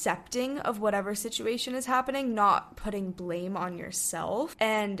accepting of whatever situation is happening, not putting blame on yourself,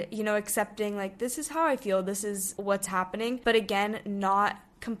 and, you know, accepting like, this is how I feel, this is what's happening, but again, not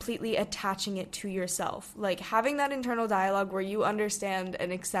completely attaching it to yourself. Like having that internal dialogue where you understand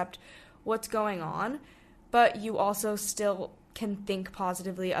and accept what's going on, but you also still can think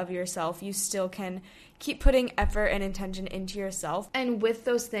positively of yourself. You still can keep putting effort and intention into yourself. And with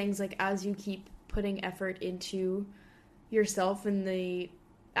those things, like as you keep putting effort into yourself and the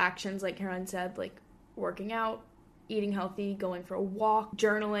actions, like Karen said, like working out, eating healthy, going for a walk,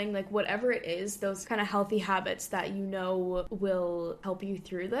 journaling, like whatever it is, those kind of healthy habits that you know will help you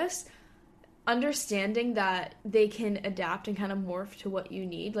through this, understanding that they can adapt and kind of morph to what you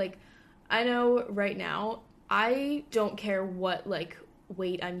need. Like I know right now, I don't care what like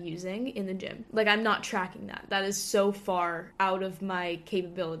weight I'm using in the gym. Like I'm not tracking that. That is so far out of my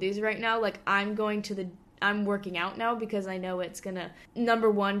capabilities right now. Like I'm working out now because I know it's gonna,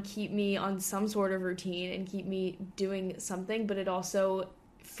 number one, keep me on some sort of routine and keep me doing something, but it also,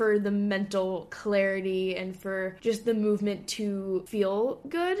 for the mental clarity and for just the movement to feel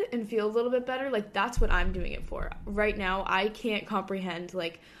good and feel a little bit better, like that's what I'm doing it for. Right now, I can't comprehend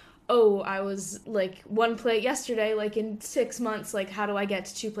like, oh, I was like 1 plate yesterday, like in 6 months, like how do I get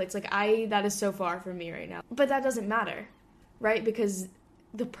to 2 plates? Like that is so far from me right now. But that doesn't matter, right? Because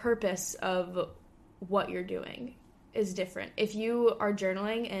the purpose of what you're doing is different. If you are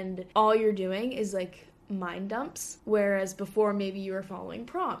journaling and all you're doing is like mind dumps, whereas before maybe you were following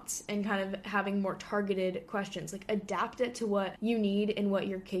prompts and kind of having more targeted questions, like adapt it to what you need and what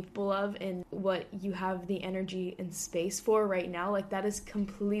you're capable of and what you have the energy and space for right now. Like that is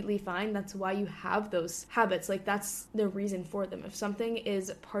completely fine. That's why you have those habits. Like that's the reason for them. If something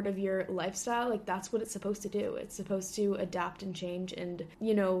is part of your lifestyle, like that's what it's supposed to do. It's supposed to adapt and change and,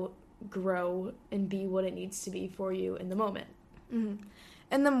 you know, grow and be what it needs to be for you in the moment. Mm-hmm.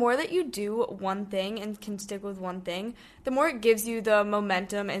 And the more that you do one thing and can stick with one thing, the more it gives you the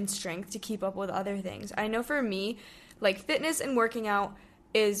momentum and strength to keep up with other things. I know for me, like fitness and working out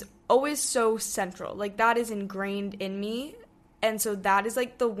is always so central. Like that is ingrained in me. And so that is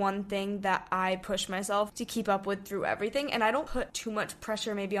like the one thing that I push myself to keep up with through everything. And I don't put too much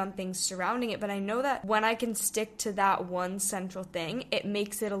pressure maybe on things surrounding it, but I know that when I can stick to that one central thing, it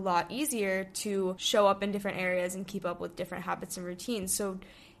makes it a lot easier to show up in different areas and keep up with different habits and routines. So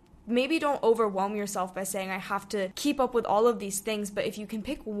maybe don't overwhelm yourself by saying I have to keep up with all of these things, but if you can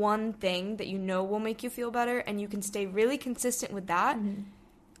pick one thing that you know will make you feel better and you can stay really consistent with that,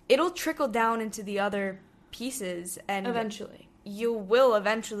 it'll trickle down into the other pieces, and eventually you will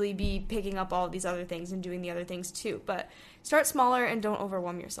eventually be picking up all of these other things and doing the other things too. But start smaller and don't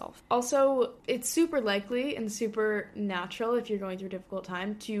overwhelm yourself. Also, it's super likely and super natural if you're going through a difficult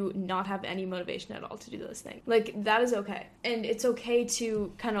time to not have any motivation at all to do those things. Like, that is okay. And it's okay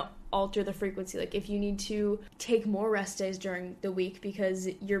to kind of alter the frequency. Like, if you need to take more rest days during the week because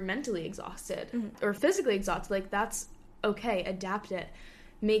you're mentally exhausted or physically exhausted, like, that's okay. Adapt it.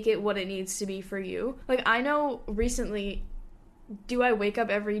 Make it what it needs to be for you. Like, I know recently, do I wake up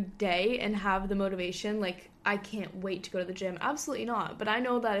every day and have the motivation? Like, I can't wait to go to the gym. Absolutely not. But I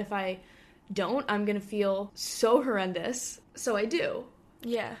know that if I don't, I'm going to feel so horrendous. So I do.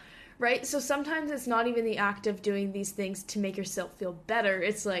 Yeah. Right? So sometimes it's not even the act of doing these things to make yourself feel better.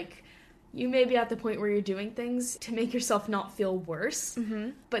 It's like, you may be at the point where you're doing things to make yourself not feel worse.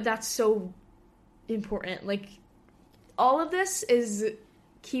 But that's so important. Like, all of this is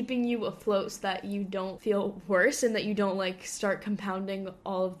keeping you afloat so that you don't feel worse and that you don't like start compounding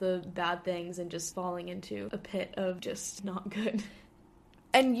all of the bad things and just falling into a pit of just not good.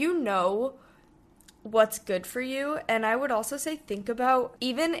 And you know what's good for you. And I would also say think about,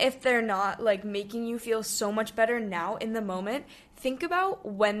 even if they're not like making you feel so much better now in the moment, think about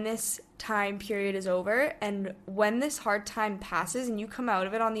when this time period is over and when this hard time passes and you come out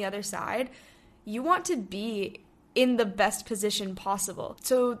of it on the other side, you want to be in the best position possible.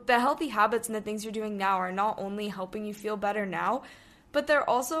 So the healthy habits and the things you're doing now are not only helping you feel better now, but they're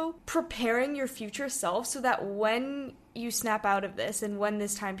also preparing your future self so that when you snap out of this and when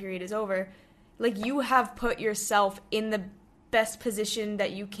this time period is over, like, you have put yourself in the best position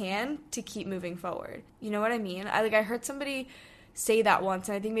that you can to keep moving forward. You know what I mean? I heard somebody say that once,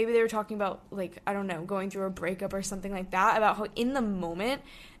 and I think maybe they were talking about, like, I don't know, going through a breakup or something like that, about how in the moment,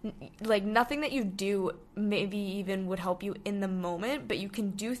 like, nothing that you do maybe even would help you in the moment, but you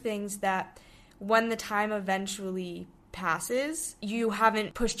can do things that when the time eventually passes, you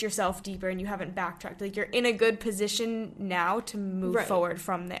haven't pushed yourself deeper and you haven't backtracked. Like, you're in a good position now to move forward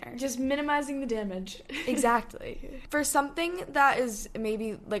from there. Just minimizing the damage. Exactly. For something that is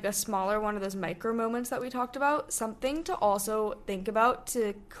maybe like a smaller one of those micro moments that we talked about, something to also think about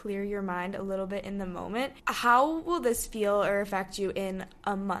to clear your mind a little bit in the moment. How will this feel or affect you in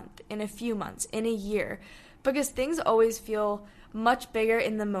a month, in a few months, in a year? Because things always feel much bigger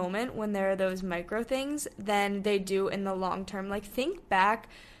in the moment when there are those micro things than they do in the long term. Like, think back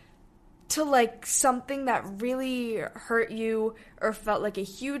to, like, something that really hurt you or felt like a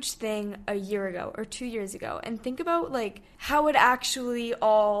huge thing a year ago or 2 years ago, and think about, like, how it actually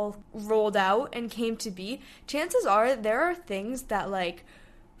all rolled out and came to be. Chances are there are things that, like,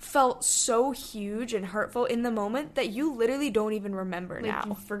 felt so huge and hurtful in the moment that you literally don't even remember now.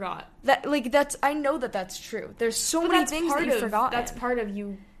 You forgot. That, like, I know that's true. There's so many things that you forgot. That's part of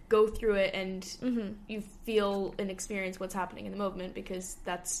you go through it and you feel and experience what's happening in the moment, because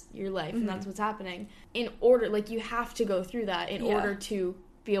that's your life and that's what's happening. In order, like, you have to go through that in order to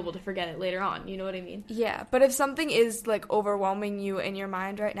be able to forget it later on. You know what I mean? Yeah, but if something is, like, overwhelming you in your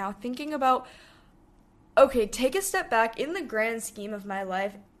mind right now, thinking about, okay, take a step back in the grand scheme of my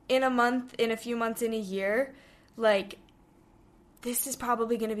life, in a month, in a few months, in a year, like, this is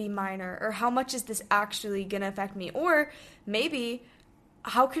probably going to be minor, or how much is this actually going to affect me? Or maybe,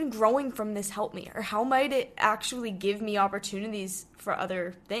 how can growing from this help me? Or how might it actually give me opportunities for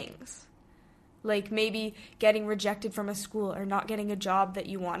other things? Like, maybe getting rejected from a school or not getting a job that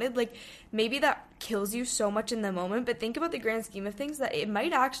you wanted. Like, maybe that kills you so much in the moment, but think about the grand scheme of things, that it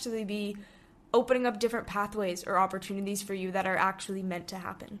might actually be opening up different pathways or opportunities for you that are actually meant to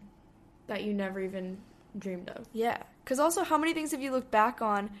happen. That you never even dreamed of. Yeah. Because also, how many things have you looked back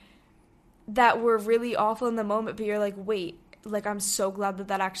on that were really awful in the moment, but you're like, wait, like, I'm so glad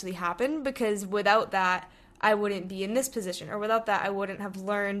that actually happened, because without that, I wouldn't be in this position, or without that, I wouldn't have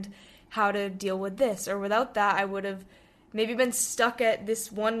learned how to deal with this, or without that, I would have maybe been stuck at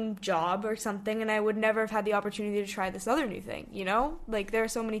this one job or something, and I would never have had the opportunity to try this other new thing, you know? Like, there are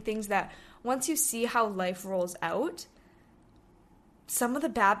so many things that once you see how life rolls out, some of the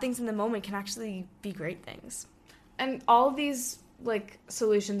bad things in the moment can actually be great things. And all of these, like,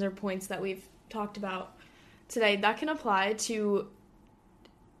 solutions or points that we've talked about today, that can apply to,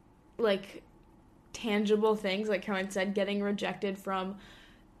 like, tangible things, like Caroline said, getting rejected from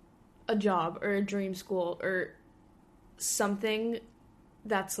a job or a dream school, or something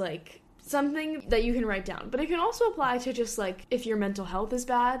that's, like, something that you can write down. But it can also apply to just, like, if your mental health is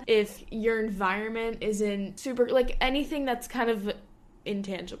bad, if your environment isn't super, like, anything that's kind of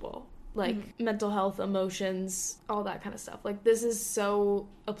intangible, like mental health, emotions, all that kind of stuff. Like, this is so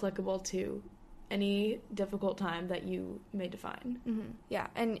applicable to any difficult time that you may define. Yeah,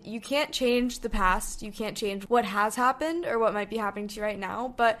 and you can't change the past, you can't change what has happened or what might be happening to you right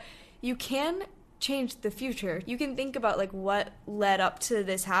now, but you can change the future. You can think about, like, what led up to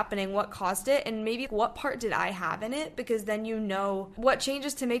this happening, what caused it, and maybe what part did I have in it, because then you know what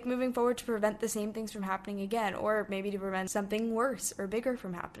changes to make moving forward to prevent the same things from happening again, or maybe to prevent something worse or bigger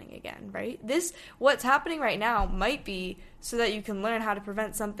from happening again, right? What's happening right now might be so that you can learn how to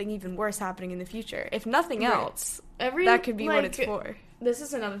prevent something even worse happening in the future. If nothing else, that could be what it's for. This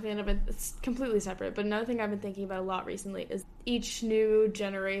is another thing it's completely separate, but another thing I've been thinking about a lot recently is each new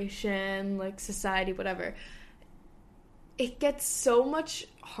generation, like, society, whatever, it gets so much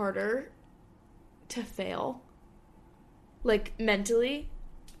harder to fail, like, mentally,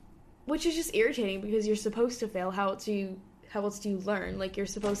 which is just irritating, because you're supposed to fail. How else do you learn? Like, you're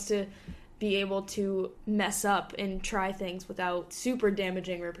supposed to be able to mess up and try things without super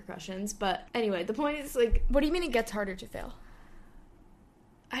damaging repercussions. But anyway, the point is, like... What do you mean it gets harder to fail?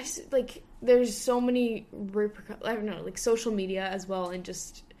 I just, like, there's so many I don't know, like, social media as well, and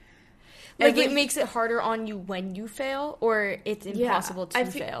just... Like, it makes it harder on you when you fail, or it's impossible to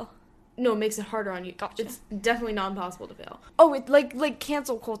fail? No, it makes it harder on you. Gotcha. It's definitely not impossible to fail. Oh, it's like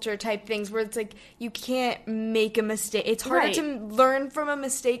cancel culture type things, where it's like, you can't make a mistake. It's harder to learn from a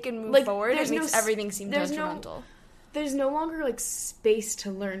mistake and move forward. It makes everything seem detrimental. There's no longer, like, space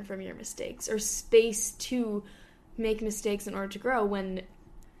to learn from your mistakes, or space to make mistakes in order to grow, when...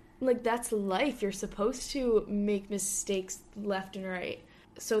 Like, that's life. You're supposed to make mistakes left and right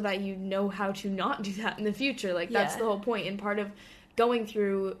so that you know how to not do that in the future. Like, that's the whole point. And part of going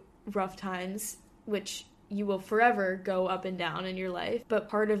through rough times, which you will forever go up and down in your life, but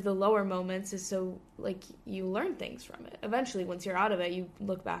part of the lower moments is so, like, you learn things from it. Eventually, once you're out of it, you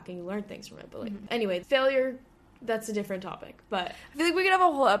look back and you learn things from it. But, like, anyway, failure... That's a different topic, but... I feel like we could have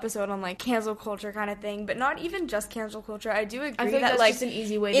a whole episode on, like, cancel culture kind of thing, but not even just cancel culture. I do agree I feel that, that's like... just an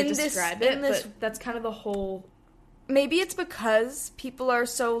easy way to describe it, but that's kind of the whole... Maybe it's because people are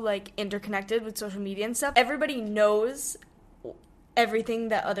so, like, interconnected with social media and stuff. Everybody knows everything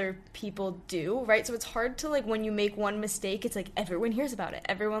that other people do, right? So it's hard to, like, when you make one mistake, it's like everyone hears about it.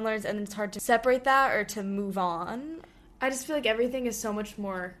 Everyone learns, and it's hard to separate that or to move on. I just feel like everything is so much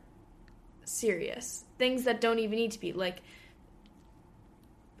more... serious. Things that don't even need to be, like,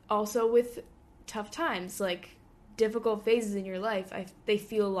 also with tough times, like difficult phases in your life, they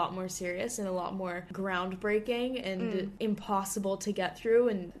feel a lot more serious and a lot more groundbreaking and impossible to get through,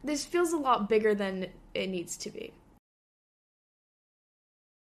 and this feels a lot bigger than it needs to be.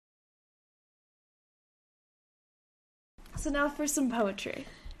 So now for some poetry.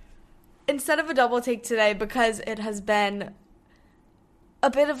 Instead of a double take today, because it has been a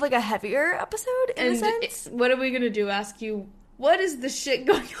bit of like a heavier episode in a sense. What are we going to do? Ask you, what is the shit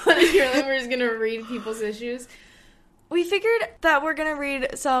going on in your life? We're just going to read people's issues? We figured that we're going to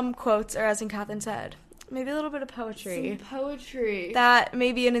read some quotes, or as in Catherine said, maybe a little bit of poetry. Some poetry. That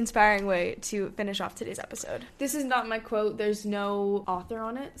may be an inspiring way to finish off today's episode. This is not my quote. There's no author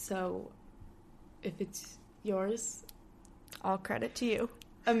on it, so if it's yours, all credit to you.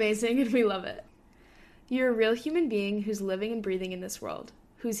 Amazing, and we love it. You're a real human being who's living and breathing in this world,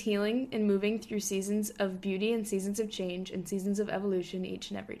 who's healing and moving through seasons of beauty and seasons of change and seasons of evolution each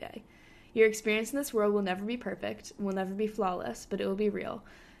and every day. Your experience in this world will never be perfect, will never be flawless, but it will be real.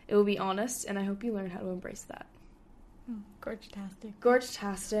 It will be honest, and I hope you learn how to embrace that. Gorgetastic.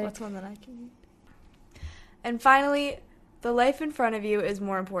 Gorgetastic. What's one that I can read? And finally, the life in front of you is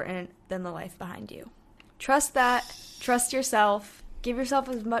more important than the life behind you. Trust that. Trust yourself. Give yourself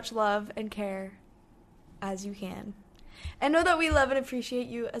as much love and care as you can. And know that we love and appreciate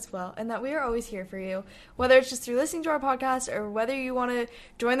you as well, and that we are always here for you. Whether it's just through listening to our podcast, or whether you want to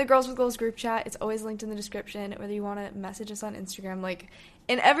join the Girls with Goals group chat, it's always linked in the description. Whether you want to message us on Instagram, like,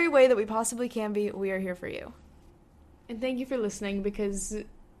 in every way that we possibly can be, we are here for you. And thank you for listening, because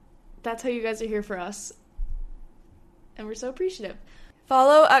that's how you guys are here for us. And we're so appreciative.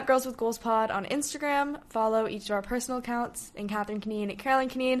 Follow at Girls with Goals Pod on Instagram. Follow each of our personal accounts, and Catherine Canine and Caroline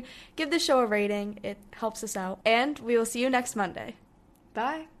Canine. Give the show a rating. It helps us out. And we will see you next Monday.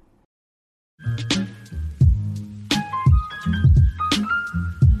 Bye.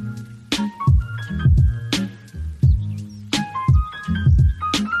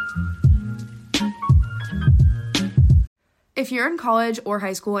 If you're in college or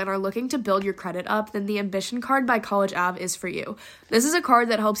high school and are looking to build your credit up, then the Ambition Card by College Ave is for you. This is a card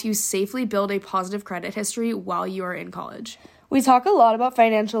that helps you safely build a positive credit history while you are in college. We talk a lot about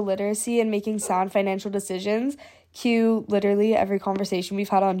financial literacy and making sound financial decisions. Cue literally every conversation we've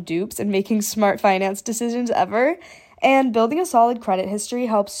had on dupes and making smart finance decisions ever. And building a solid credit history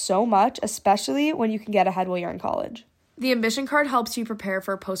helps so much, especially when you can get ahead while you're in college. The Ambition Card helps you prepare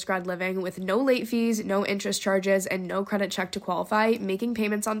for post-grad living with no late fees, no interest charges, and no credit check to qualify. Making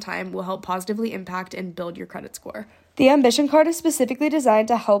payments on time will help positively impact and build your credit score. The Ambition Card is specifically designed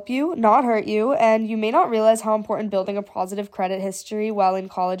to help you, not hurt you, and you may not realize how important building a positive credit history while in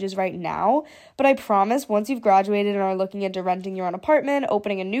college is right now, but I promise once you've graduated and are looking into renting your own apartment,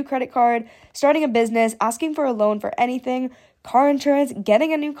 opening a new credit card, starting a business, asking for a loan for anything, car insurance,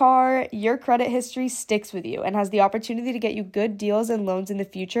 getting a new car, your credit history sticks with you and has the opportunity to get you good deals and loans in the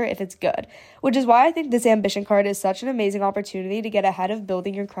future if it's good, which is why I think this Ambition Card is such an amazing opportunity to get ahead of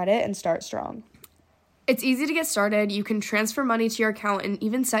building your credit and start strong. It's easy to get started. You can transfer money to your account and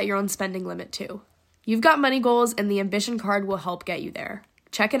even set your own spending limit too. You've got money goals, and the Ambition Card will help get you there.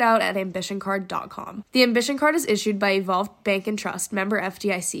 Check it out at ambitioncard.com. The Ambition Card is issued by Evolved Bank and Trust, member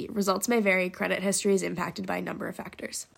FDIC. Results may vary. Credit history is impacted by a number of factors.